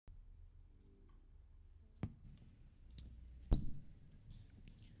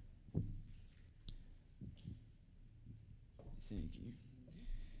Thank you.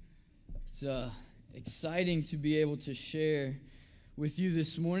 It's exciting to be able to share with you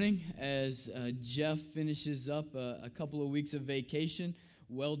this morning as Jeff finishes up a couple of weeks of vacation,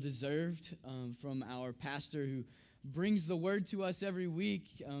 well-deserved, from our pastor who brings the word to us every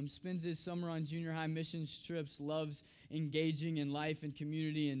week, spends his summer on junior high missions trips, loves engaging in life and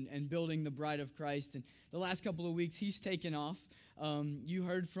community and building the bride of Christ. And the last couple of weeks, he's taken off. You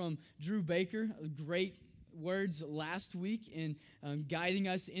heard from Drew Baker, great words last week in guiding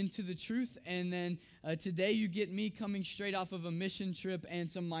us into the truth. And then today you get me coming straight off of a mission trip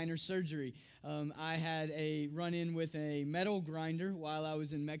and some minor surgery. I had a run-in with a metal grinder while I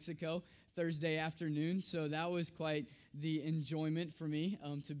was in Mexico Thursday afternoon, so that was quite the enjoyment for me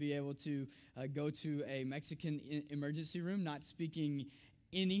to be able to go to a Mexican emergency room, not speaking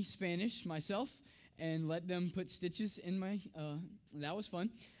any Spanish myself, and let them put stitches in my, that was fun.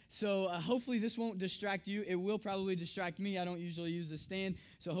 So hopefully this won't distract you. It will probably distract me. I don't usually use the stand,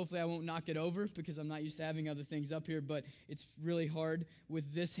 so hopefully I won't knock it over because I'm not used to having other things up here, but it's really hard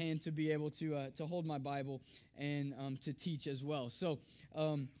with this hand to be able to hold my Bible and to teach as well. So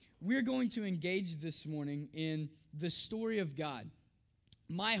we're going to engage this morning in the story of God.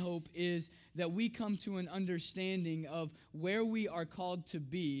 My hope is that we come to an understanding of where we are called to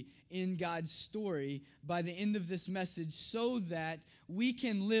be in God's story by the end of this message so that we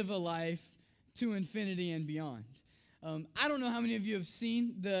can live a life to infinity and beyond. I don't know how many of you have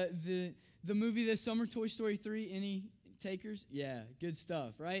seen the movie this summer, Toy Story 3. Any takers? Yeah, good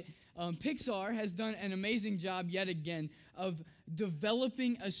stuff, right? Pixar has done an amazing job yet again of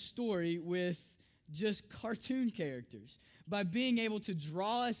developing a story with just cartoon characters by being able to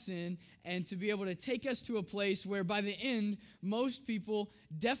draw us in and to be able to take us to a place where by the end, most people,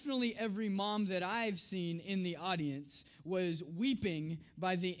 definitely every mom that I've seen in the audience, was weeping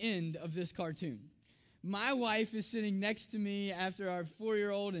by the end of this cartoon. My wife is sitting next to me after our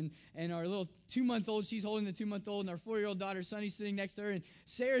 4-year-old and our little 2-month-old. She's holding the 2-month-old, and our 4-year-old daughter, Sunny's sitting next to her. And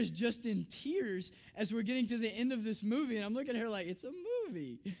Sarah's just in tears as we're getting to the end of this movie. And I'm looking at her like, it's a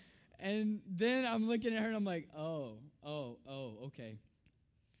movie. And then I'm looking at her, and I'm like, oh, okay.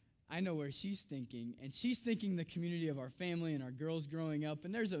 I know where she's thinking. And she's thinking the community of our family and our girls growing up.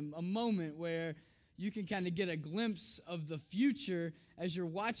 And there's a moment where you can kind of get a glimpse of the future as you're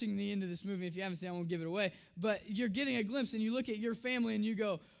watching the end of this movie. If you haven't seen it, I won't give it away. But you're getting a glimpse, and you look at your family, and you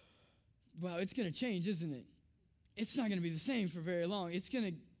go, wow, it's going to change, isn't it? It's not going to be the same for very long. It's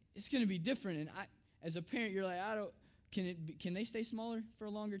going to be different. And as a parent, you're like, can they stay smaller for a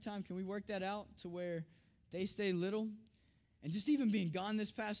longer time? Can we work that out to where they stay little? And just even being gone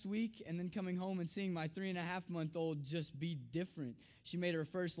this past week and then coming home and seeing my 3.5-month-old just be different. She made her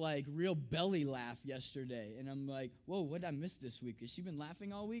first real belly laugh yesterday. And I'm like, whoa, what did I miss this week? Has she been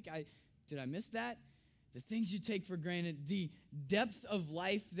laughing all week? Did I miss that? The things you take for granted, the depth of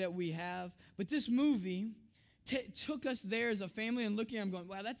life that we have. But this movie took us there as a family and looking, I'm going,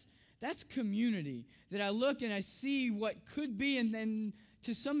 wow, that's community. That I look and I see what could be, and then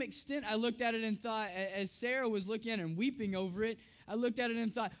to some extent I looked at it and thought, as Sarah was looking at it and weeping over it, I looked at it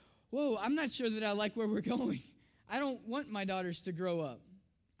and thought, whoa, I'm not sure that I like where we're going. I don't want my daughters to grow up.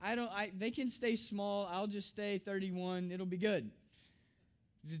 They can stay small. I'll just stay 31. It'll be good.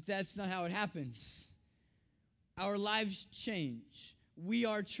 That's not how it happens. Our lives change. We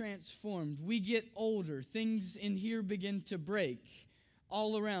are transformed. We get older. Things in here begin to break.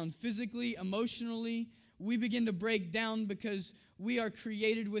 All around, physically, emotionally, we begin to break down because we are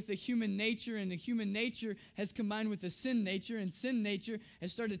created with a human nature, and the human nature has combined with a sin nature, and sin nature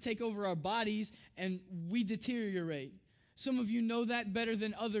has started to take over our bodies, and we deteriorate. Some of you know that better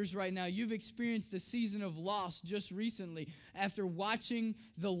than others right now. You've experienced a season of loss just recently after watching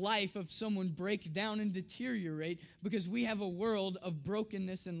the life of someone break down and deteriorate because we have a world of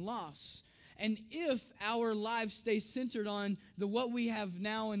brokenness and loss. And if our lives stay centered on the what we have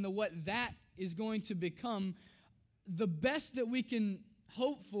now and the what that is going to become, the best that we can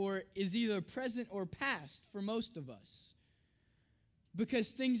hope for is either present or past for most of us. Because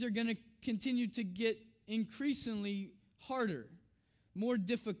things are going to continue to get increasingly harder, more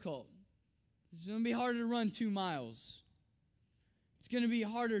difficult. It's going to be harder to run 2 miles. It's going to be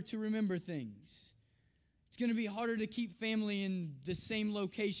harder to remember things. It's going to be harder to keep family in the same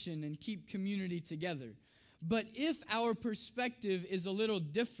location and keep community together. But if our perspective is a little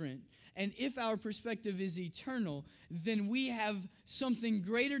different, and if our perspective is eternal, then we have something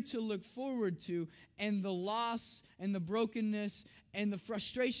greater to look forward to, and the loss and the brokenness and the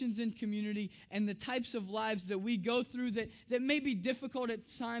frustrations in community and the types of lives that we go through that may be difficult at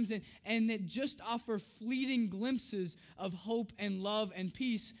times and that just offer fleeting glimpses of hope and love and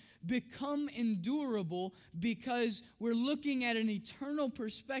peace become endurable because we're looking at an eternal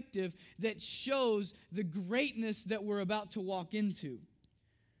perspective that shows the greatness that we're about to walk into.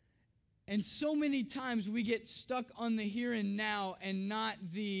 And so many times we get stuck on the here and now and not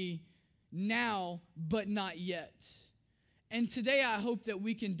the now, but not yet. And today I hope that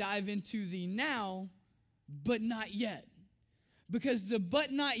we can dive into the now, but not yet. Because the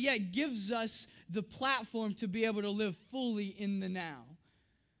but not yet gives us the platform to be able to live fully in the now.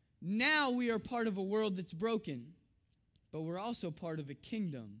 Now we are part of a world that's broken, but we're also part of a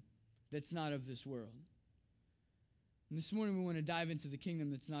kingdom that's not of this world. And this morning we want to dive into the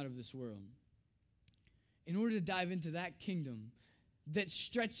kingdom that's not of this world. In order to dive into that kingdom that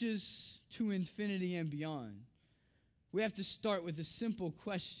stretches to infinity and beyond, we have to start with a simple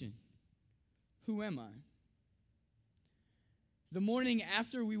question. Who am I? The morning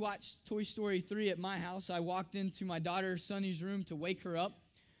after we watched Toy Story 3 at my house, I walked into my daughter Sunny's room to wake her up.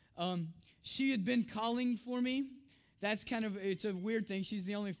 She had been calling for me. It's a weird thing. She's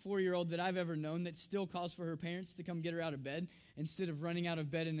the only 4-year-old that I've ever known that still calls for her parents to come get her out of bed instead of running out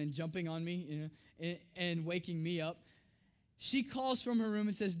of bed and then jumping on me, and waking me up. She calls from her room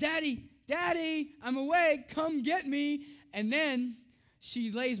and says, Daddy, I'm awake, come get me. And then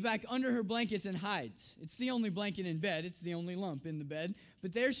she lays back under her blankets and hides. It's the only blanket in bed. It's the only lump in the bed.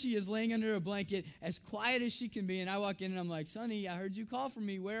 But there she is laying under a blanket as quiet as she can be. And I walk in and I'm like, Sonny, I heard you call for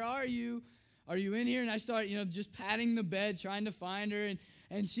me. Where are you? Are you in here? And I start, just patting the bed, trying to find her.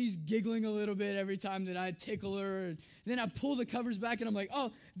 And she's giggling a little bit every time that I tickle her. And then I pull the covers back and I'm like,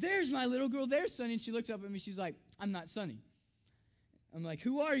 oh, there's my little girl. There's Sonny. And she looks up at me. She's like, I'm not Sonny. I'm like,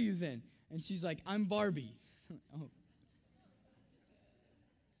 who are you then? And she's like, I'm Barbie. Oh.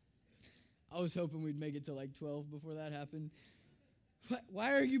 I was hoping we'd make it to like 12 before that happened.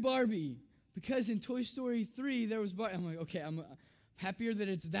 Why are you Barbie? Because in Toy Story 3, there was Barbie. I'm like, okay, I'm happier that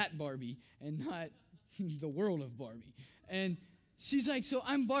it's that Barbie and not the world of Barbie. And she's like, so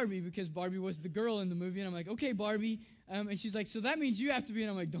I'm Barbie because Barbie was the girl in the movie. And I'm like, okay, Barbie. And she's like, so that means you have to be.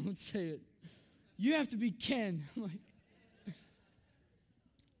 And I'm like, don't say it. You have to be Ken. I'm like,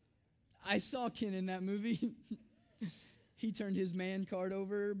 I saw Ken in that movie. He turned his man card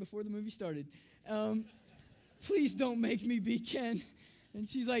over before the movie started. Please don't make me be Ken. And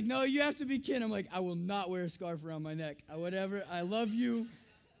she's like, no, you have to be Ken. I'm like, I will not wear a scarf around my neck. Whatever. I love you.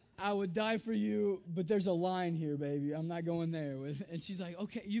 I would die for you, but there's a line here, baby. I'm not going there. And she's like,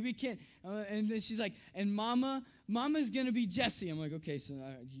 okay, you be Ken. And then she's like, and Mama's going to be Jessie. I'm like, okay, so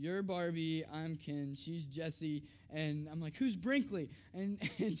you're Barbie. I'm Ken. She's Jessie. And I'm like, who's Brinkley? And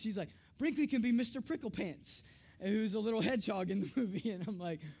she's like, Brinkley can be Mr. Pricklepants, who's a little hedgehog in the movie. And I'm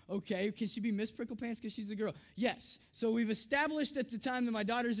like, okay, can she be Miss Pricklepants because she's a girl? Yes. So we've established at the time that my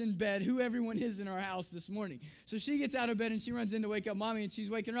daughter's in bed who everyone is in our house this morning. So she gets out of bed and she runs in to wake up Mommy, and she's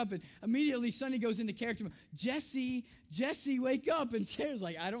waking her up. And immediately Sonny goes into character. Jesse, wake up. And Sarah's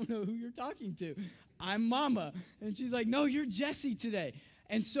like, I don't know who you're talking to. I'm Mama. And she's like, no, you're Jesse today.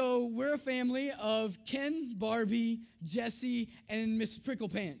 And so we're a family of Ken, Barbie, Jesse, and Miss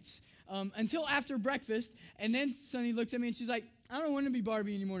Pricklepants. Until after breakfast, and then Sonny looks at me and she's like, I don't want to be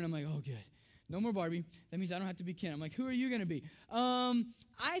Barbie anymore. And I'm like, oh, good. No more Barbie. That means I don't have to be Ken. I'm like, who are you going to be?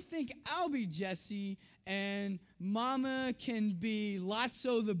 I think I'll be Jessie, and Mama can be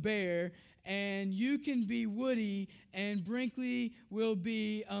Lotso the bear, and you can be Woody, and Brinkley will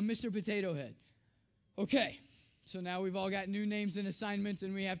be Mr. Potato Head. Okay. So now we've all got new names and assignments,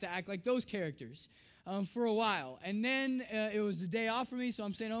 and we have to act like those characters. For a while. And then it was the day off for me, so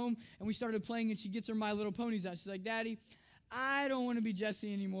I'm staying home, and we started playing, and she gets her My Little Ponies out. She's like, Daddy, I don't want to be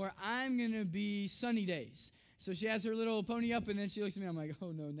Jessie anymore. I'm going to be Sunny Days. So she has her little pony up, and then she looks at me. I'm like,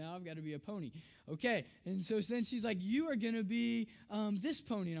 oh, no, now I've got to be a pony. Okay. And so then she's like, you are going to be this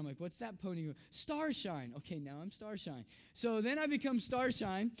pony. And I'm like, what's that pony? Starshine. Okay, now I'm Starshine. So then I become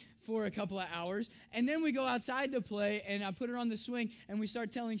Starshine for a couple of hours, and then we go outside to play, and I put her on the swing, and we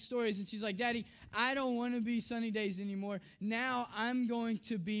start telling stories, and she's like, Daddy, I don't want to be Sunny Days anymore. Now I'm going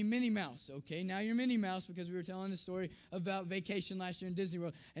to be Minnie Mouse. Okay, now you're Minnie Mouse because we were telling the story about vacation last year in Disney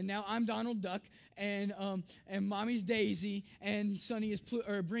World, and now I'm Donald Duck, and Mommy's Daisy, and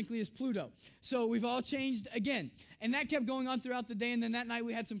Brinkley is Pluto. So we've all changed again. And that kept going on throughout the day. And then that night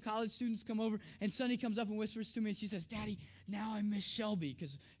we had some college students come over. And Sunny comes up and whispers to me. And she says, Daddy, now I miss Shelby.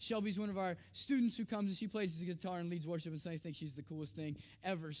 Because Shelby's one of our students who comes and she plays the guitar and leads worship. And Sunny thinks she's the coolest thing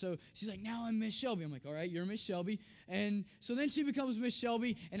ever. So she's like, now I miss Shelby. I'm like, all right, you're Miss Shelby. And so then she becomes Miss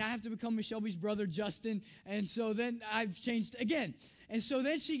Shelby. And I have to become Miss Shelby's brother, Justin. And so then I've changed again. And so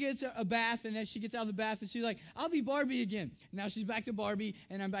then she gets a bath. And as she gets out of the bath, and she's like, I'll be Barbie again. Now she's back to Barbie.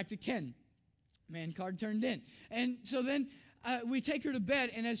 And I'm back to Ken. Man card turned in. And so then we take her to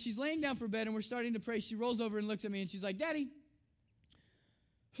bed, and as she's laying down for bed and we're starting to pray, she rolls over and looks at me, and she's like, Daddy,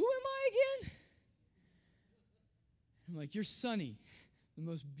 who am I again? I'm like, you're Sunny, the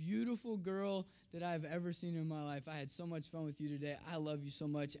most beautiful girl that I've ever seen in my life. I had so much fun with you today. I love you so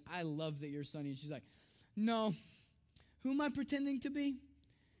much. I love that you're Sunny. And she's like, no, who am I pretending to be?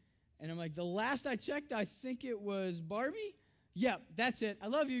 And I'm like, the last I checked, I think it was Barbie. Yep, that's it. I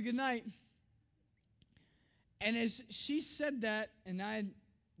love you. Good night. And as she said that, and I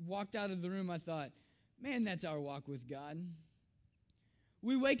walked out of the room, I thought, man, that's our walk with God.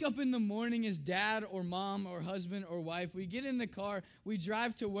 We wake up in the morning as dad or mom or husband or wife. We get in the car, we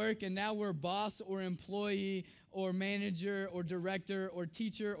drive to work, and now we're boss or employee or manager or director or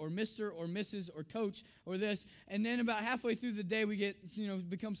teacher or Mr. or Mrs. or coach or this. And then about halfway through the day, we get,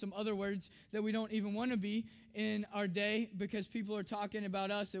 become some other words that we don't even want to be in our day because people are talking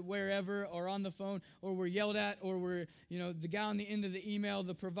about us at wherever or on the phone, or we're yelled at, or we're, the guy on the end of the email,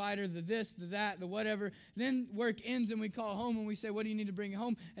 the provider, the this, the that, the whatever. Then work ends and we call home and we say, what do you need to bring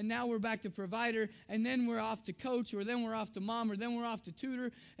home? And now we're back to provider, and then we're off to coach, or then we're off to mom, or then we're off to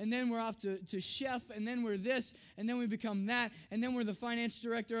tutor, and then we're off to chef, and then we're this, and then we become that, and then we're the finance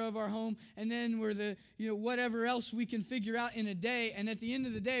director of our home, and then we're the, whatever else we can figure out in a day. And at the end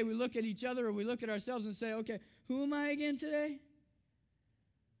of the day, we look at each other or we look at ourselves and say, okay, who am I again today?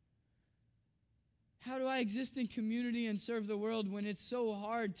 How do I exist in community and serve the world when it's so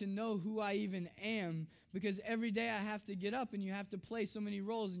hard to know who I even am? Because every day I have to get up and you have to play so many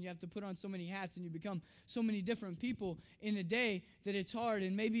roles and you have to put on so many hats and you become so many different people in a day that it's hard.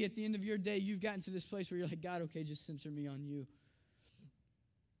 And maybe at the end of your day, you've gotten to this place where you're like, God, okay, just center me on you.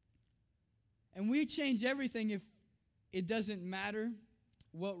 And we change everything if it doesn't matter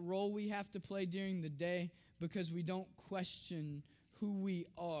what role we have to play during the day, because we don't question who we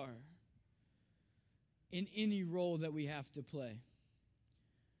are in any role that we have to play.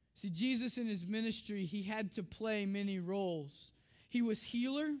 See, Jesus in his ministry, he had to play many roles. He was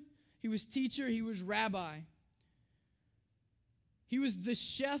healer, he was teacher, he was rabbi. He was the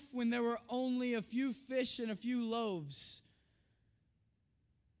chef when there were only a few fish and a few loaves.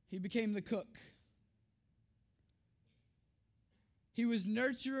 He became the cook. He was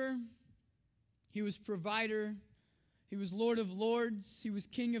nurturer, he was provider, he was Lord of lords, he was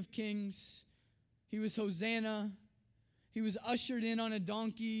King of kings, he was Hosanna, he was ushered in on a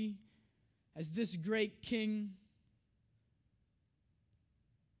donkey as this great king.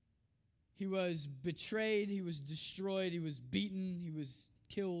 He was betrayed, he was destroyed, he was beaten, he was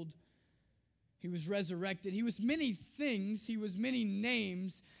killed, he was resurrected. He was many things, he was many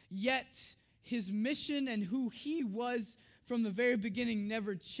names, yet his mission and who he was from the very beginning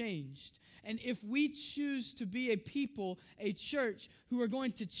never changed. And if we choose to be a people, a church, who are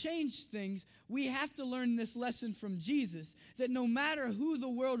going to change things, we have to learn this lesson from Jesus, that no matter who the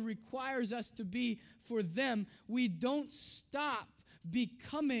world requires us to be for them, we don't stop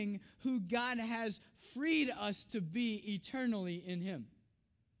becoming who God has freed us to be eternally in him.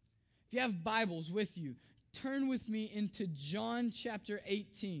 If you have Bibles with you, turn with me into John chapter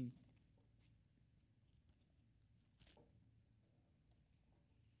 18.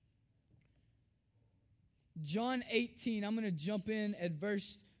 John 18, I'm going to jump in at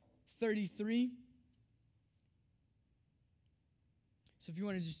verse 33. So if you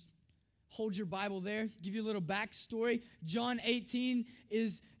want to just hold your Bible there, give you a little backstory. John 18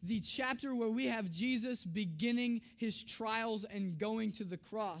 is the chapter where we have Jesus beginning his trials and going to the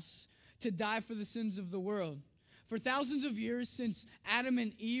cross to die for the sins of the world. For thousands of years, since Adam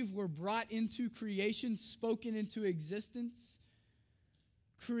and Eve were brought into creation, spoken into existence,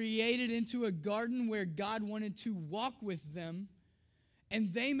 created into a garden where God wanted to walk with them,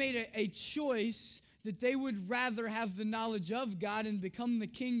 and they made a choice that they would rather have the knowledge of God and become the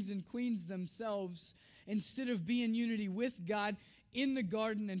kings and queens themselves instead of be in unity with God in the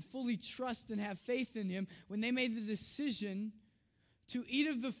garden and fully trust and have faith in him. When they made the decision to eat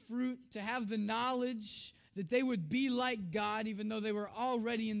of the fruit, to have the knowledge that they would be like God, even though they were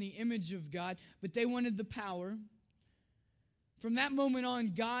already in the image of God, but they wanted the power. From that moment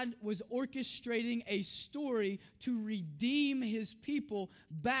on, God was orchestrating a story to redeem his people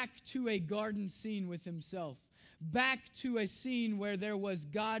back to a garden scene with himself, back to a scene where there was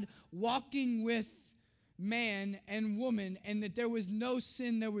God walking with man and woman, and that there was no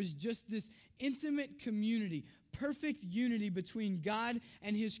sin, there was just this intimate community, perfect unity between God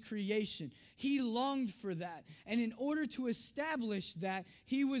and his creation. He longed for that, and in order to establish that,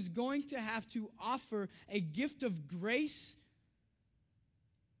 he was going to have to offer a gift of grace,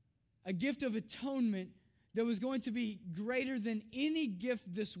 a gift of atonement that was going to be greater than any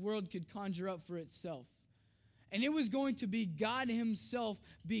gift this world could conjure up for itself. And it was going to be God himself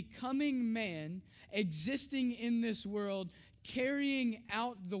becoming man, existing in this world, carrying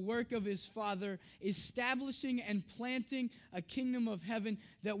out the work of his Father, establishing and planting a kingdom of heaven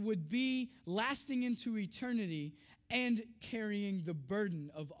that would be lasting into eternity, and carrying the burden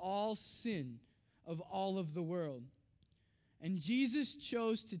of all sin of all of the world. And Jesus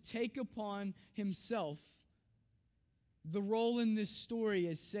chose to take upon himself the role in this story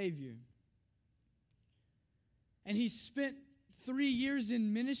as Savior. And he spent 3 years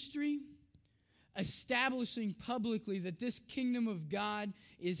in ministry, establishing publicly that this kingdom of God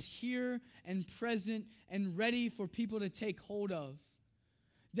is here and present and ready for people to take hold of.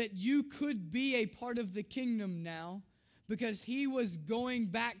 That you could be a part of the kingdom now, because he was going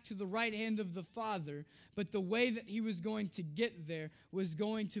back to the right hand of the Father, but the way that he was going to get there was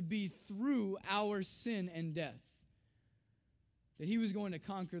going to be through our sin and death. That he was going to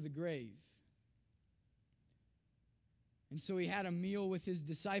conquer the grave. And so he had a meal with his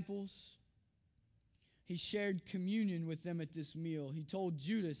disciples. He shared communion with them at this meal. He told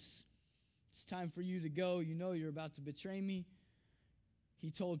Judas, it's time for you to go. You know you're about to betray me. He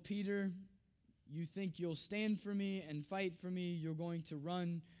told Peter, you think you'll stand for me and fight for me, you're going to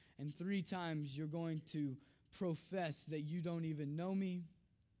run, and 3 times you're going to profess that you don't even know me.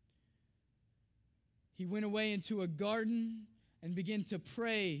 He went away into a garden and began to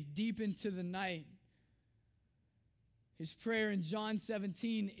pray deep into the night. His prayer in John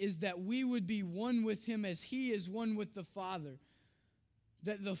 17 is that we would be one with him as he is one with the Father.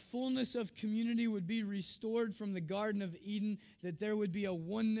 That the fullness of community would be restored from the Garden of Eden, that there would be a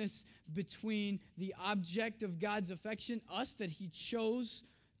oneness between the object of God's affection, us, that he chose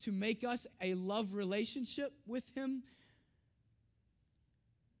to make us a love relationship with him,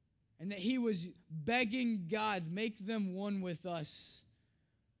 and that he was begging God, make them one with us.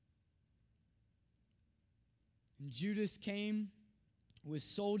 And Judas came with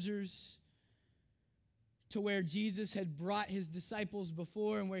soldiers to where Jesus had brought his disciples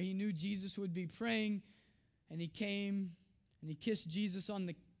before and where he knew Jesus would be praying. And he came and he kissed Jesus on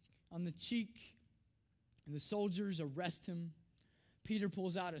the cheek. And the soldiers arrest him. Peter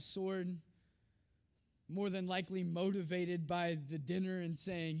pulls out a sword, more than likely motivated by the dinner and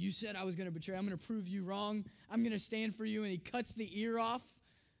saying, you said I was going to betray. I'm going to prove you wrong. I'm going to stand for you. And he cuts the ear off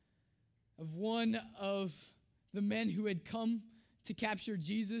of one of the men who had come to capture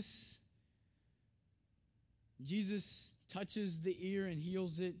Jesus. Jesus touches the ear and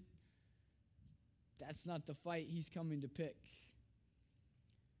heals it. That's not the fight he's coming to pick.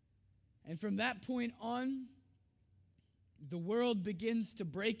 And from that point on, the world begins to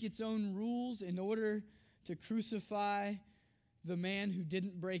break its own rules in order to crucify the man who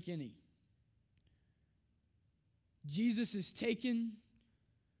didn't break any. Jesus is taken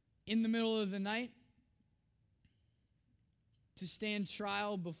in the middle of the night to stand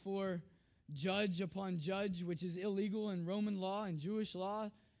trial before judge upon judge, which is illegal in Roman law and Jewish law.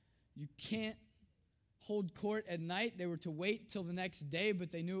 You can't hold court at night. They were to wait till the next day,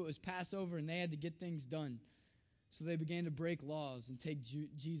 but they knew it was Passover and they had to get things done. So they began to break laws and take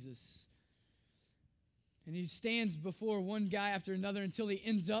Jesus. And he stands before one guy after another until he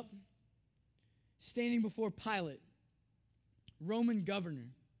ends up standing before Pilate, Roman governor.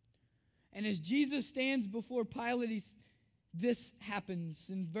 And as Jesus stands before Pilate, this happens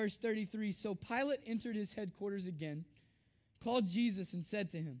in verse 33. So Pilate entered his headquarters again, called Jesus and said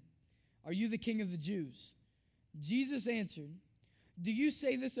to him, are you the king of the Jews? Jesus answered, do you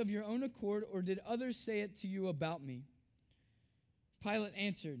say this of your own accord, or did others say it to you about me? Pilate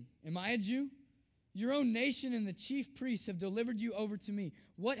answered, am I a Jew? Your own nation and the chief priests have delivered you over to me.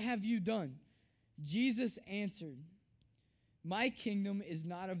 What have you done? Jesus answered, my kingdom is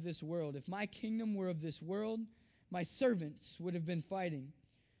not of this world. If my kingdom were of this world, my servants would have been fighting,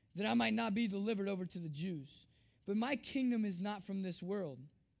 that I might not be delivered over to the Jews. But my kingdom is not from this world.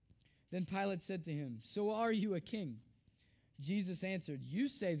 Then Pilate said to him, so are you a king? Jesus answered, you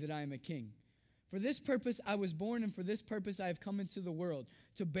say that I am a king. For this purpose I was born, and for this purpose I have come into the world,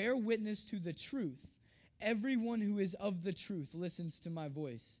 to bear witness to the truth. Everyone who is of the truth listens to my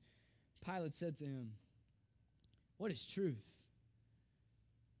voice. Pilate said to him, what is truth?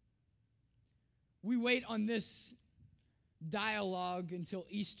 We wait on this dialogue until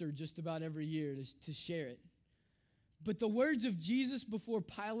Easter just about every year to share it. But the words of Jesus before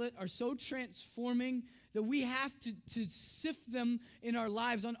Pilate are so transforming that we have to sift them in our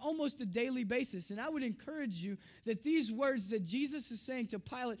lives on almost a daily basis. And I would encourage you that these words that Jesus is saying to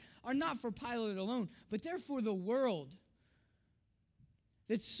Pilate are not for Pilate alone, but they're for the world.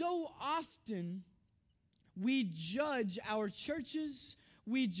 That so often we judge our churches,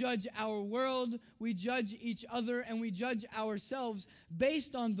 we judge our world, we judge each other, and we judge ourselves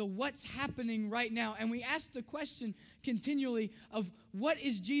based on the what's happening right now. And we ask the question continually of what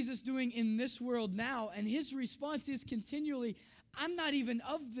is Jesus doing in this world now? And his response is continually, I'm not even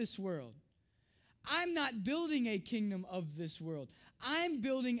of this world. I'm not building a kingdom of this world. I'm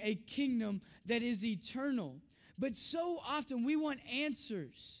building a kingdom that is eternal. But so often we want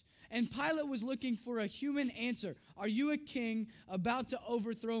answers. And Pilate was looking for a human answer. Are you a king about to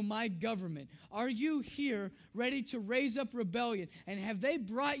overthrow my government? Are you here ready to raise up rebellion? And have they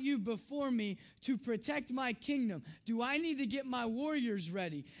brought you before me to protect my kingdom? Do I need to get my warriors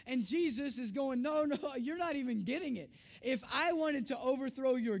ready? And Jesus is going, no, you're not even getting it. If I wanted to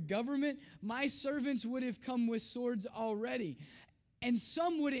overthrow your government, my servants would have come with swords already. And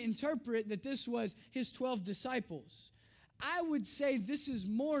some would interpret that this was his 12 disciples. I would say this is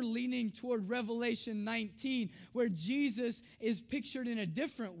more leaning toward Revelation 19, where Jesus is pictured in a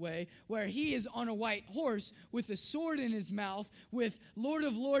different way, where he is on a white horse with a sword in his mouth, with Lord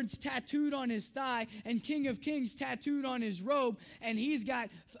of Lords tattooed on his thigh and King of Kings tattooed on his robe, and he's got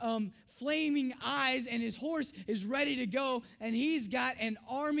flaming eyes, and his horse is ready to go, and he's got an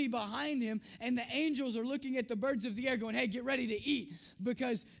army behind him, and the angels are looking at the birds of the air going, hey, get ready to eat,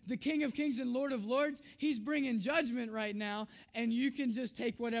 because the King of Kings and Lord of Lords, he's bringing judgment right now, and you can just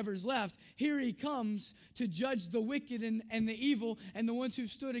take whatever's left. Here he comes to judge the wicked and the evil and the ones who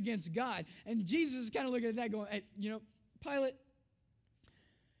stood against God. And Jesus is kind of looking at that going, hey, Pilate,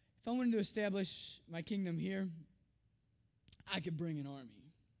 if I wanted to establish my kingdom here, I could bring an army.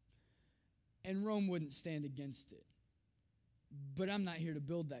 And Rome wouldn't stand against it. But I'm not here to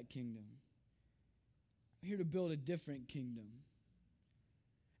build that kingdom. I'm here to build a different kingdom.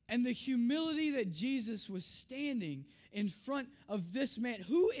 And the humility that Jesus was standing in front of this man.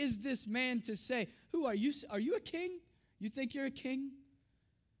 Who is this man to say, who are you? Are you a king? You think you're a king?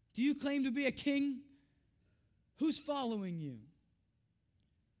 Do you claim to be a king? Who's following you?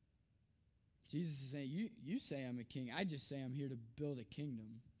 Jesus is saying, you say I'm a king. I just say I'm here to build a kingdom.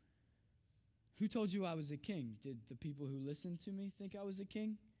 Who told you I was a king? Did the people who listened to me think I was a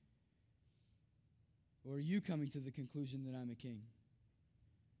king? Or are you coming to the conclusion that I'm a king?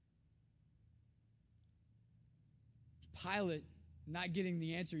 Pilate, not getting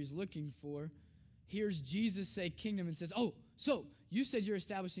the answer he's looking for, hears Jesus say kingdom and says, oh, so you said you're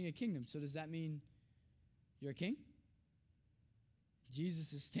establishing a kingdom. So does that mean you're a king?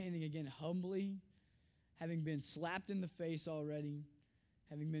 Jesus is standing again humbly, having been slapped in the face already,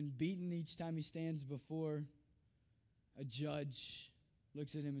 having been beaten each time he stands before a judge,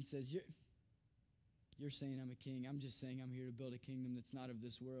 looks at him and says, you're saying I'm a king. I'm just saying I'm here to build a kingdom that's not of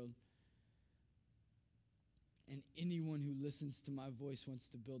this world. And anyone who listens to my voice wants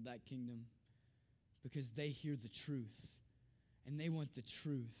to build that kingdom because they hear the truth and they want the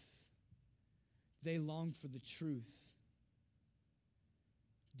truth. They long for the truth.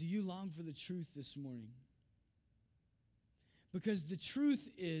 Do you long for the truth this morning? Because the truth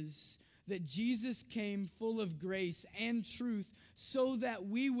is that Jesus came full of grace and truth so that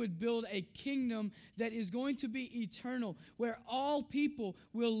we would build a kingdom that is going to be eternal, where all people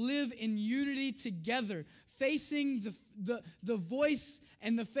will live in unity together, facing the voice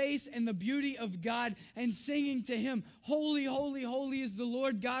and the face and the beauty of God and singing to him, holy, holy, holy is the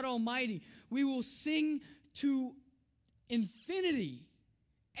Lord God Almighty. We will sing to infinity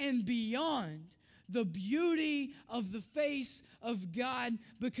and beyond the beauty of the face of God,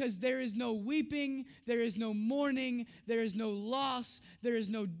 because there is no weeping, there is no mourning, there is no loss, there is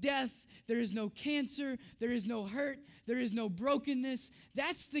no death, there is no cancer, there is no hurt, there is no brokenness.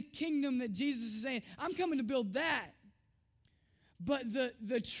 That's the kingdom that Jesus is saying, I'm coming to build that. But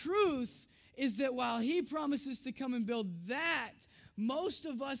the truth is that while he promises to come and build that, most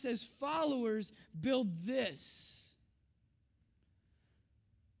of us as followers build this.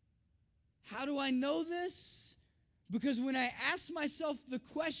 How do I know this? Because when I ask myself the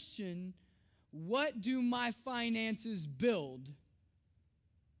question, what do my finances build?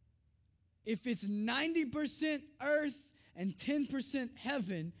 If it's 90% earth and 10%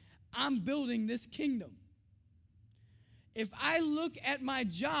 heaven, I'm building this kingdom. If I look at my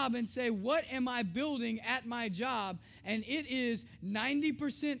job and say, what am I building at my job? And it is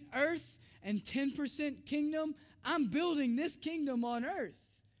 90% earth and 10% kingdom, I'm building this kingdom on earth.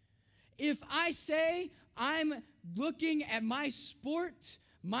 If I say I'm looking at my sport,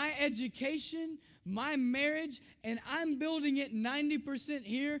 my education, my marriage, and I'm building it 90%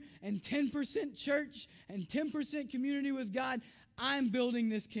 here and 10% church and 10% community with God, I'm building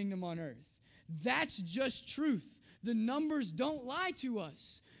this kingdom on earth. That's just truth. The numbers don't lie to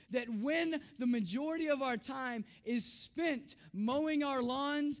us. that when the majority of our time is spent mowing our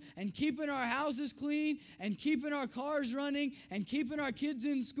lawns and keeping our houses clean and keeping our cars running and keeping our kids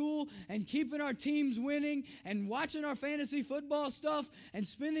in school and keeping our teams winning and watching our fantasy football stuff and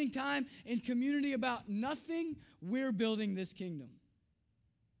spending time in community about nothing, we're building this kingdom.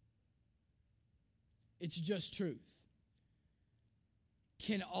 It's just truth.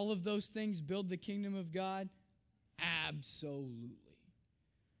 Can all of those things build the kingdom of God? Absolutely.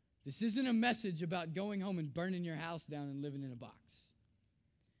 This isn't a message about going home and burning your house down and living in a box.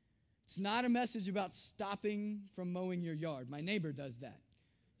 It's not a message about stopping from mowing your yard. My neighbor does that.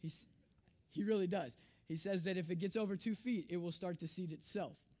 He really does. He says that if it gets over 2 feet, it will start to seed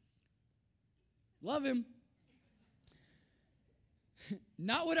itself. Love him.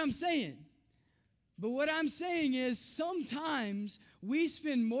 Not what I'm saying. But what I'm saying is sometimes we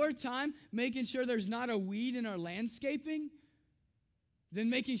spend more time making sure there's not a weed in our landscaping than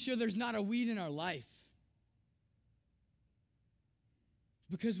making sure there's not a weed in our life.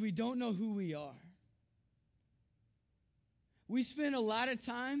 Because we don't know who we are. We spend a lot of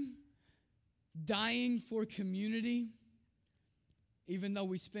time dying for community, even though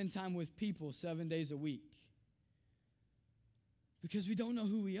we spend time with people 7 days a week. Because we don't know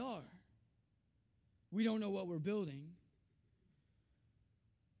who we are. We don't know what we're building.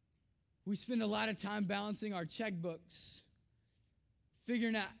 We spend a lot of time balancing our checkbooks,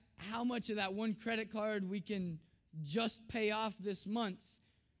 figuring out how much of that one credit card we can just pay off this month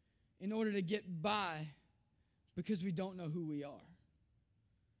in order to get by, because we don't know who we are,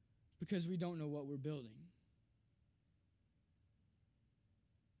 because we don't know what we're building.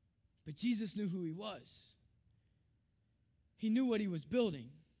 But Jesus knew who he was. He knew what he was building.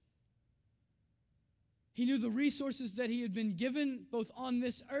 He knew the resources that he had been given both on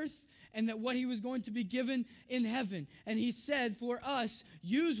this earth and that what he was going to be given in heaven. And he said for us,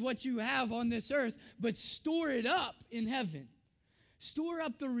 use what you have on this earth, but store it up in heaven. Store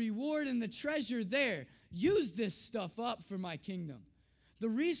up the reward and the treasure there. Use this stuff up for my kingdom. The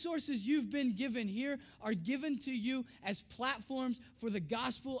resources you've been given here are given to you as platforms for the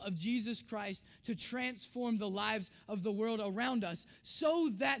gospel of Jesus Christ to transform the lives of the world around us so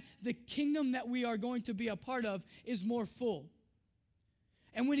that the kingdom that we are going to be a part of is more full.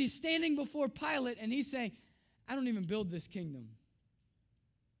 And when he's standing before Pilate and he's saying, I don't even build this kingdom.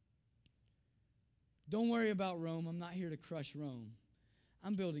 Don't worry about Rome. I'm not here to crush Rome.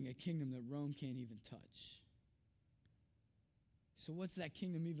 I'm building a kingdom that Rome can't even touch. So what's that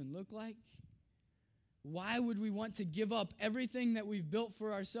kingdom even look like? Why would we want to give up everything that we've built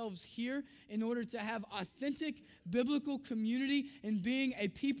for ourselves here in order to have authentic biblical community and being a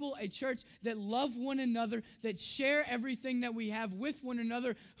people, a church that love one another, that share everything that we have with one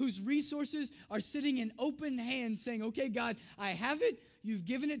another, whose resources are sitting in open hands saying, okay, God, I have it. You've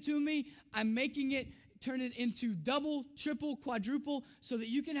given it to me. I'm making it, turn it into double, triple, quadruple so that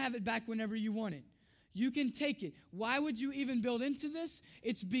you can have it back whenever you want it. You can take it. Why would you even build into this?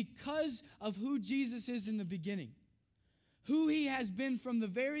 It's because of who Jesus is in the beginning. Who he has been from the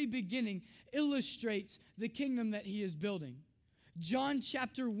very beginning illustrates the kingdom that he is building. John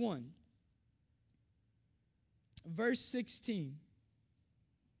chapter 1, verse 16.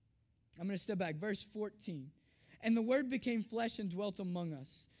 I'm going to step back. Verse 14. And the Word became flesh and dwelt among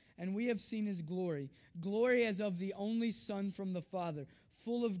us, and we have seen his glory, glory as of the only Son from the Father,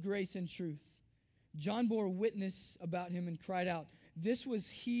 full of grace and truth. John bore witness about him and cried out, this was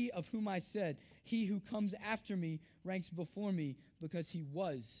he of whom I said, he who comes after me ranks before me because he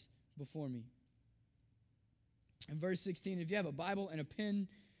was before me. And verse 16, if you have a Bible and a pen,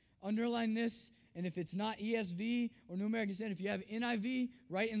 underline this. And if it's not ESV or New American Standard, if you have NIV,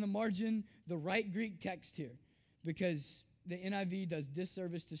 write in the margin the right Greek text here, because the NIV does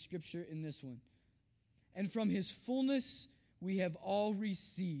disservice to Scripture in this one. And from his fullness we have all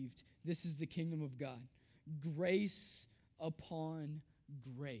received. This is the kingdom of God. Grace upon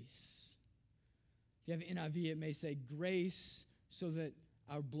grace. If you have NIV, it may say grace so that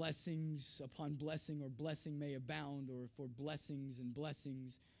our blessings upon blessing or blessing may abound, or for blessings and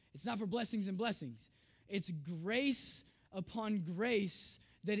blessings. It's not for blessings and blessings. It's grace upon grace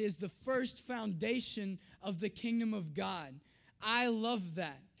that is the first foundation of the kingdom of God. I love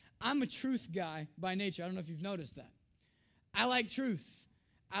that. I'm a truth guy by nature. I don't know if you've noticed that. I like truth.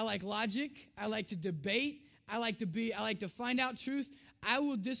 I like logic. I like to debate. I like to find out truth. I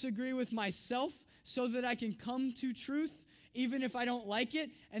will disagree with myself so that I can come to truth, even if I don't like it,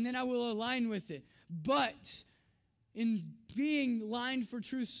 and then I will align with it. But in being lined for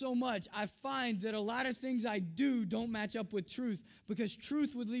truth so much, I find that a lot of things I do don't match up with truth, because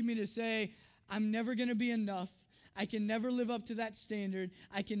truth would lead me to say, I'm never going to be enough. I can never live up to that standard.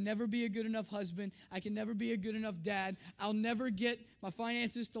 I can never be a good enough husband. I can never be a good enough dad. I'll never get my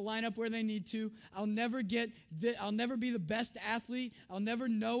finances to line up where they need to. I'll never be the best athlete. I'll never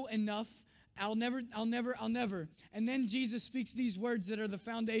know enough. I'll never. And then Jesus speaks these words that are the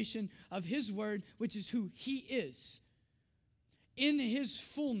foundation of his word, which is who he is. In his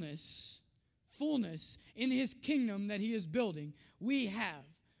fullness, in his kingdom that he is building, we have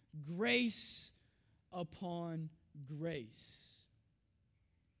grace upon grace.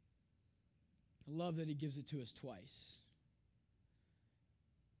 I love that he gives it to us twice.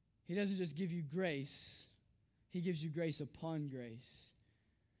 He doesn't just give you grace, he gives you grace upon grace.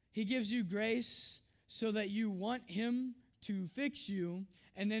 He gives you grace so that you want him to fix you,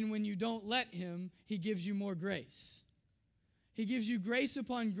 and then when you don't let him, he gives you more grace. He gives you grace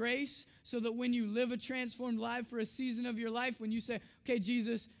upon grace so that when you live a transformed life for a season of your life, when you say, okay,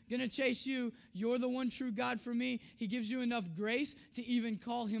 Jesus, going to chase you, you're the one true God for me, he gives you enough grace to even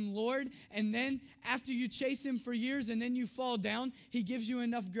call him Lord. And then after you chase him for years and then you fall down, he gives you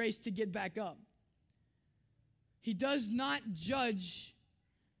enough grace to get back up. He does not judge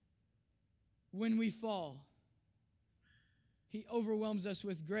when we fall. He overwhelms us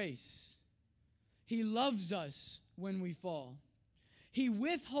with grace. He loves us when we fall. He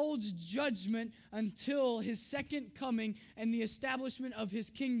withholds judgment until his second coming and the establishment of his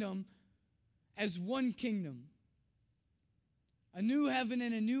kingdom as one kingdom. A new heaven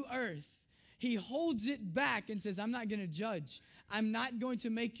and a new earth. He holds it back and says, I'm not going to judge. I'm not going to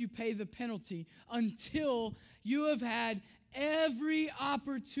make you pay the penalty until you have had every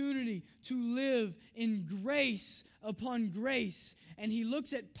opportunity to live in grace upon grace. And he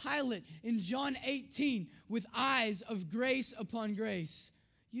looks at Pilate in John 18 with eyes of grace upon grace.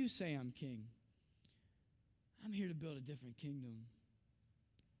 You say I'm king. I'm here to build a different kingdom.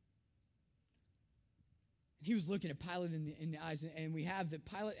 And he was looking at Pilate in the eyes, and we have that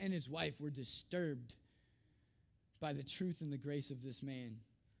Pilate and his wife were disturbed by the truth and the grace of this man,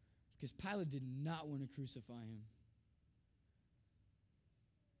 because Pilate did not want to crucify him.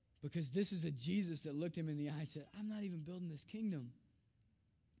 Because this is a Jesus that looked him in the eye and said, I'm not even building this kingdom.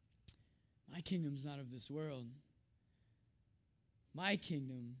 My kingdom's not of this world. My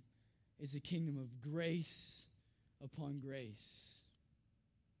kingdom is a kingdom of grace upon grace.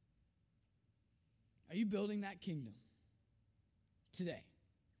 Are you building that kingdom today?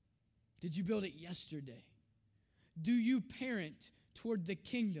 Did you build it yesterday? Do you parent toward the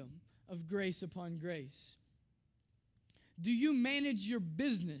kingdom of grace upon grace? Do you manage your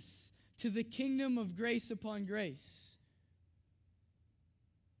business to the kingdom of grace upon grace?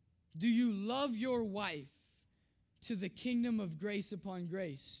 Do you love your wife to the kingdom of grace upon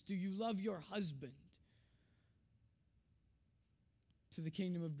grace? Do you love your husband to the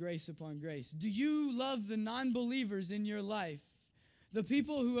kingdom of grace upon grace? Do you love the non-believers in your life, the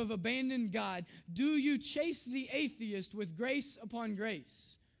people who have abandoned God? Do you chase the atheist with grace upon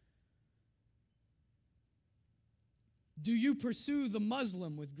grace? Do you pursue the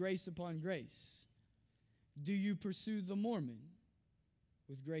Muslim with grace upon grace? Do you pursue the Mormon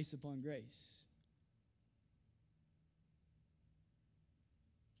with grace upon grace?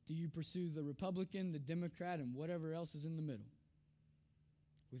 Do you pursue the Republican, the Democrat, and whatever else is in the middle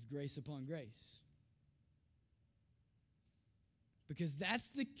with grace upon grace? Because that's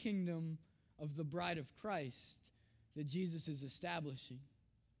the kingdom of the bride of Christ that Jesus is establishing.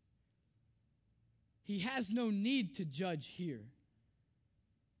 He has no need to judge here,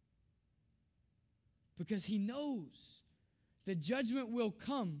 because he knows that judgment will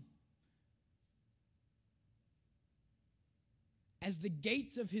come as the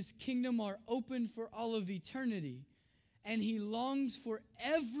gates of his kingdom are open for all of eternity. And he longs for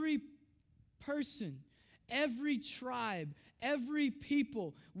every person, every tribe, every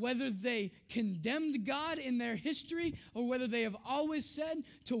people, whether they condemned God in their history or whether they have always said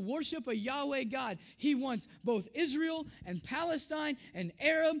to worship a Yahweh God. He wants both Israel and Palestine and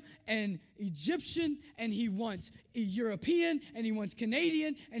Arab and Egyptian, and he wants European, and he wants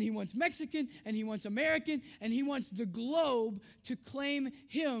Canadian, and he wants Mexican, and he wants American, and he wants the globe to claim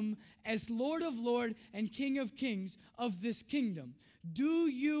him as Lord of Lords and King of Kings of this kingdom. Do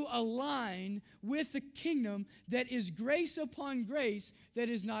you align with the kingdom that is grace upon grace, that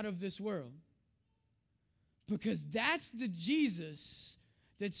is not of this world? Because that's the Jesus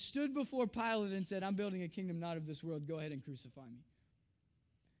that stood before Pilate and said, I'm building a kingdom not of this world. Go ahead and crucify me.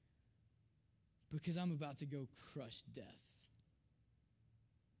 Because I'm about to go crush death.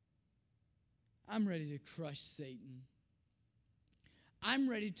 I'm ready to crush Satan. I'm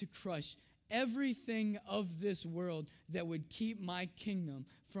ready to crush everything of this world that would keep my kingdom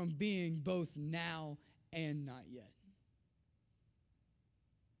from being both now and not yet.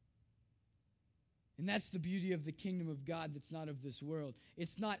 And that's the beauty of the kingdom of God that's not of this world.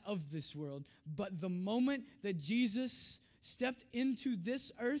 It's not of this world, but the moment that Jesus stepped into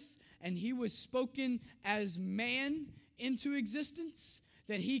this earth and he was spoken as man into existence,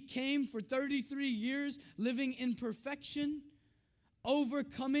 that he came for 33 years living in perfection,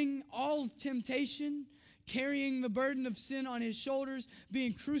 overcoming all temptation, carrying the burden of sin on his shoulders,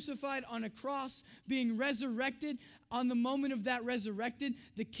 being crucified on a cross, being resurrected. On the moment of that resurrected,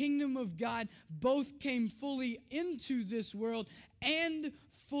 the kingdom of God both came fully into this world and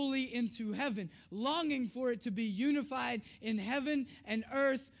fully into heaven, longing for it to be unified in heaven and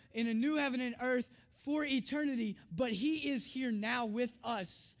earth, in a new heaven and earth for eternity. But he is here now with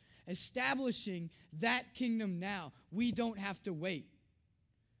us, establishing that kingdom now. We don't have to wait,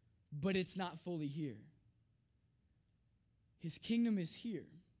 but it's not fully here. His kingdom is here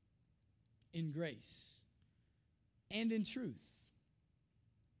in grace and in truth.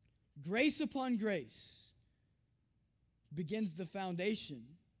 Grace upon grace begins the foundation.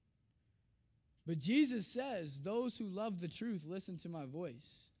 But Jesus says, those who love the truth, listen to my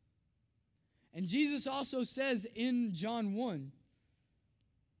voice. And Jesus also says in John 1,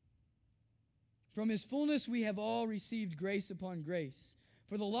 from his fullness we have all received grace upon grace.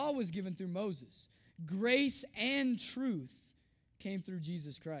 For the law was given through Moses. Grace and truth came through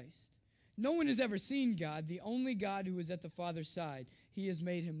Jesus Christ. No one has ever seen God, the only God who is at the Father's side. He has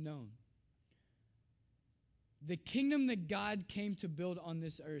made him known. The kingdom that God came to build on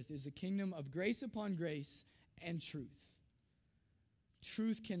this earth is a kingdom of grace upon grace and truth.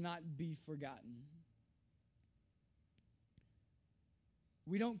 Truth cannot be forgotten.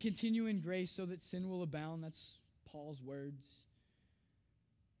 We don't continue in grace so that sin will abound. That's Paul's words.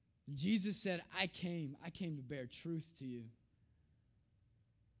 Jesus said, I came to bear truth to you.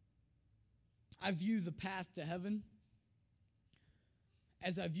 I view the path to heaven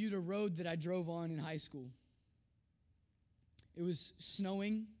as I viewed a road that I drove on in high school. It was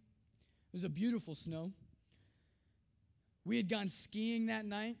snowing. It was a beautiful snow. We had gone skiing that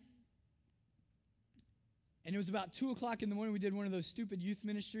night. And it was about 2 o'clock in the morning. We did one of those stupid youth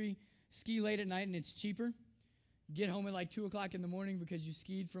ministry ski late at night, and it's cheaper. Get home at like 2 o'clock in the morning because you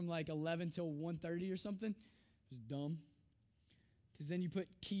skied from like 11 till 1:30 or something. It was dumb. Because then you put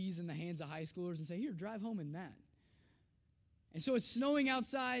keys in the hands of high schoolers and say, here, drive home in that. And so it's snowing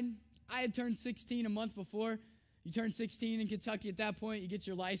outside. I had turned 16 a month before. You turn 16 in Kentucky at that point. You get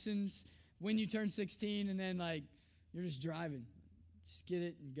your license when you turn 16, and then like you're just driving. Just get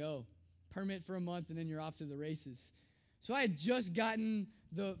it and go. Permit for a month, and then you're off to the races. So I had just gotten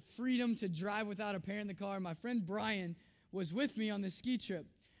the freedom to drive without a parent in the car. My friend Brian was with me on this ski trip.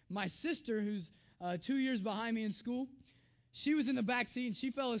 My sister, who's 2 years behind me in school, she was in the back seat, and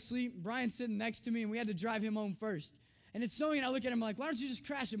she fell asleep. Brian's sitting next to me, and we had to drive him home first. And it's snowing, and I look at him like, why don't you just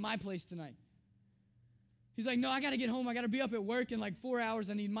crash at my place tonight? He's like, no, I got to get home. I got to be up at work in like 4 hours.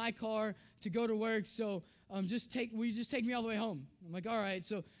 I need my car to go to work, so will you just take me all the way home? I'm like, all right.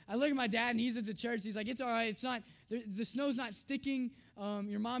 So I look at my dad, and he's at the church. He's like, it's all right. It's not, the snow's not sticking.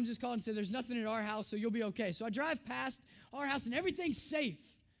 Your mom just called and said there's nothing at our house, so you'll be okay. So I drive past our house, and everything's safe.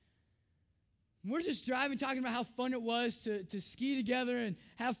 We're just driving, talking about how fun it was to ski together and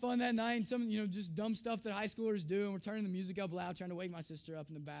have fun that night, and some, just dumb stuff that high schoolers do, and we're turning the music up loud, trying to wake my sister up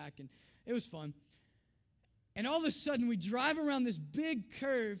in the back, and it was fun. And all of a sudden, we drive around this big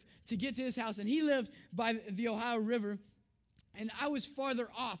curve to get to his house, and he lived by the Ohio River, and I was farther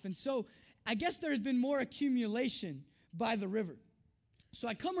off, and so I guess there had been more accumulation by the river. So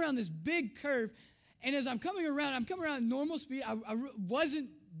I come around this big curve, and as I'm coming around at normal speed. I wasn't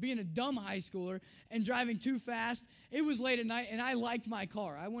being a dumb high schooler and driving too fast. It was late at night, and I liked my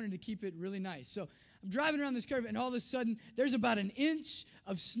car. I wanted to keep it really nice. So I'm driving around this curve, and all of a sudden, there's about an inch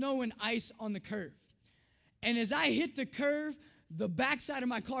of snow and ice on the curve. And as I hit the curve, the backside of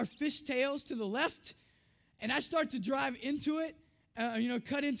my car fishtails to the left, and I start to drive into it,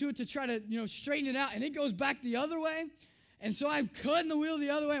 cut into it to try to, straighten it out, and it goes back the other way. And so I'm cutting the wheel the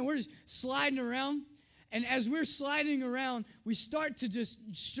other way, and we're just sliding around. And as we're sliding around, we start to just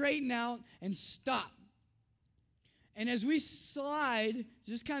straighten out and stop. And as we slide,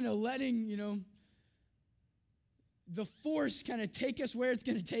 just kind of letting, the force kind of take us where it's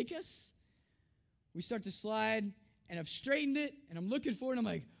going to take us, we start to slide, and I've straightened it, and I'm looking for it, and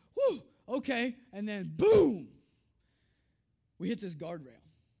I'm like, whew, okay. And then, boom, we hit this guardrail.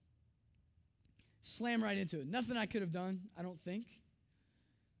 Slam right into it. Nothing I could have done, I don't think.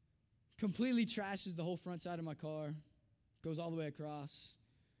 Completely trashes the whole front side of my car. Goes all the way across.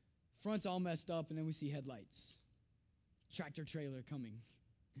 Front's all messed up, and then we see headlights. Tractor trailer coming.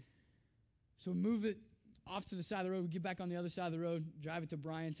 So we move it off to the side of the road. We get back on the other side of the road, drive it to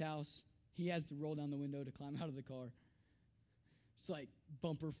Brian's house. He has to roll down the window to climb out of the car. It's like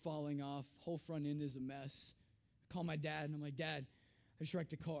bumper falling off. Whole front end is a mess. I call my dad, and I'm like, Dad, I just wrecked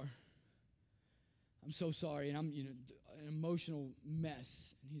the car. I'm so sorry, and I'm, an emotional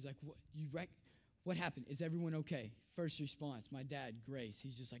mess. And he's like, what, you wrecked? What happened? Is everyone okay? First response, my dad, Grace.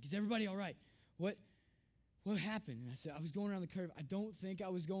 He's just like, is everybody all right? What happened? And I said, I was going around the curve. I don't think I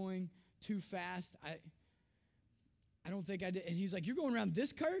was going too fast. I don't think I did. And he's like, you're going around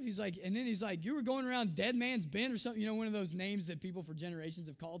this curve? He's like, and then he's like, you were going around Dead Man's Bend or something, one of those names that people for generations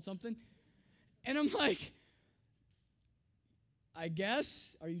have called something. And I'm like, I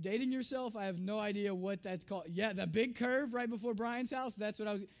guess. Are you dating yourself? I have no idea what that's called. Yeah, the big curve right before Brian's house, that's what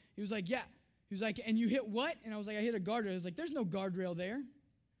I was. He was like, yeah. He was like, and you hit what? And I was like, I hit a guardrail. He was like, there's no guardrail there.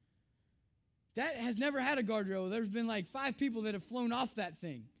 That has never had a guardrail. There's been like 5 people that have flown off that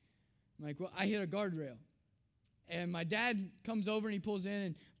thing. I'm like, well, I hit a guardrail. And my dad comes over and he pulls in,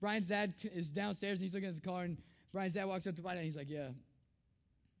 and Brian's dad is downstairs and he's looking at the car, and Brian's dad walks up to my dad and he's like, yeah,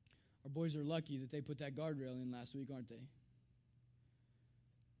 our boys are lucky that they put that guardrail in last week, aren't they?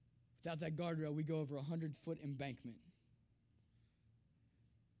 Without that guardrail, we go over a 100-foot embankment.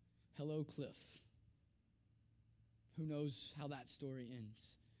 Hello, Cliff. Who knows how that story ends?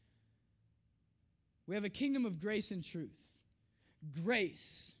 We have a kingdom of grace and truth.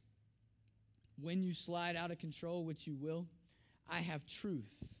 Grace, when you slide out of control, which you will, I have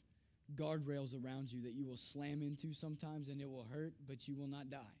truth, guardrails around you that you will slam into sometimes and it will hurt, but you will not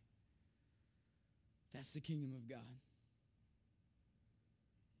die. That's the kingdom of God.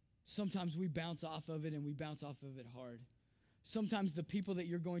 Sometimes we bounce off of it and we bounce off of it hard. Sometimes the people that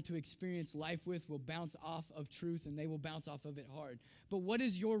you're going to experience life with will bounce off of truth and they will bounce off of it hard. But what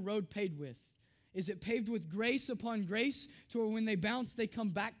is your road paved with? Is it paved with grace upon grace to where when they bounce, they come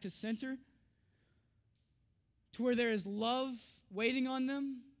back to center? To where there is love waiting on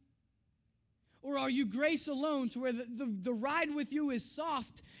them? Or are you grace alone to where the ride with you is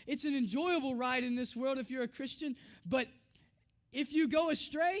soft? It's an enjoyable ride in this world if you're a Christian, but if you go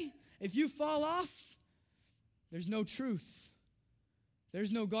astray, if you fall off, there's no truth.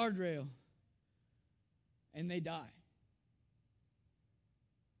 There's no guardrail. And they die.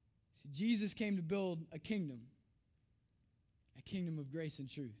 See, Jesus came to build a kingdom of grace and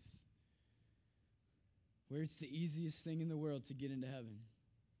truth, where it's the easiest thing in the world to get into heaven.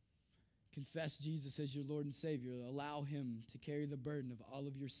 Confess Jesus as your Lord and Savior. Allow Him to carry the burden of all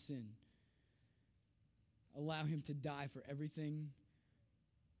of your sin. Allow Him to die for everything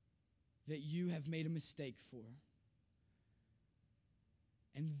that you have made a mistake for.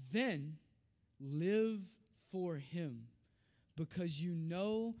 And then live for Him, because you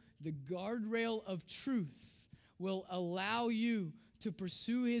know the guardrail of truth will allow you to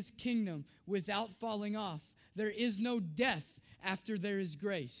pursue His kingdom without falling off. There is no death after there is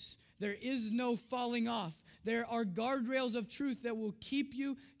grace. There is no falling off. There are guardrails of truth that will keep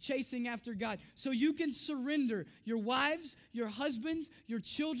you chasing after God. So you can surrender your wives, your husbands, your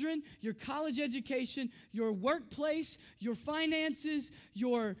children, your college education, your workplace, your finances,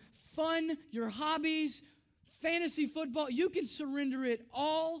 your fun, your hobbies, fantasy football. You can surrender it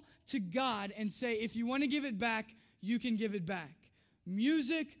all to God and say, if you want to give it back, you can give it back.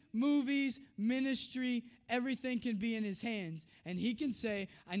 Music, movies, ministry, everything can be in His hands. And He can say,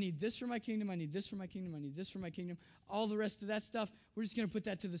 I need this for my kingdom, I need this for my kingdom, I need this for my kingdom. All the rest of that stuff, we're just going to put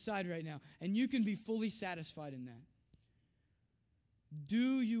that to the side right now. And you can be fully satisfied in that.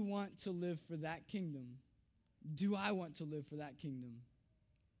 Do you want to live for that kingdom? Do I want to live for that kingdom?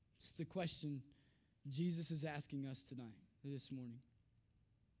 It's the question Jesus is asking us tonight, this morning.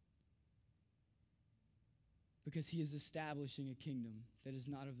 Because He is establishing a kingdom that is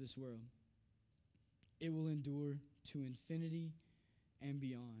not of this world. It will endure to infinity and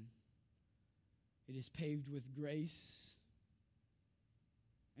beyond. It is paved with grace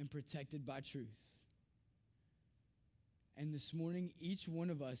and protected by truth. And this morning, each one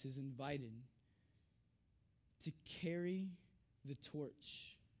of us is invited to carry the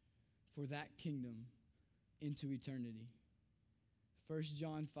torch for that kingdom into eternity. 1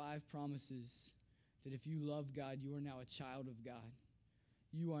 John 5 promises that if you love God, you are now a child of God.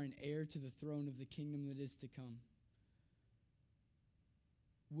 You are an heir to the throne of the kingdom that is to come.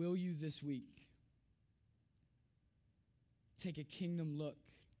 Will you this week take a kingdom look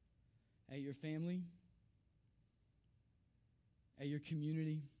at your family, at your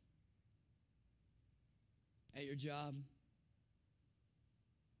community, at your job,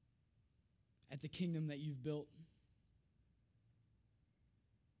 at the kingdom that you've built?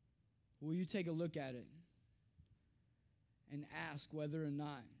 Will you take a look at it and ask whether or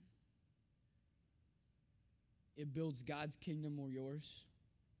not it builds God's kingdom or yours?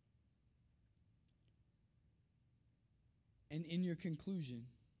 And in your conclusion,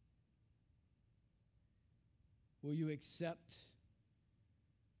 will you accept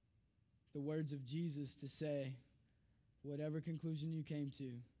the words of Jesus to say, whatever conclusion you came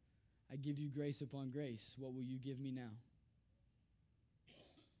to, I give you grace upon grace. What will you give me now?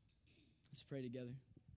 Let's pray together.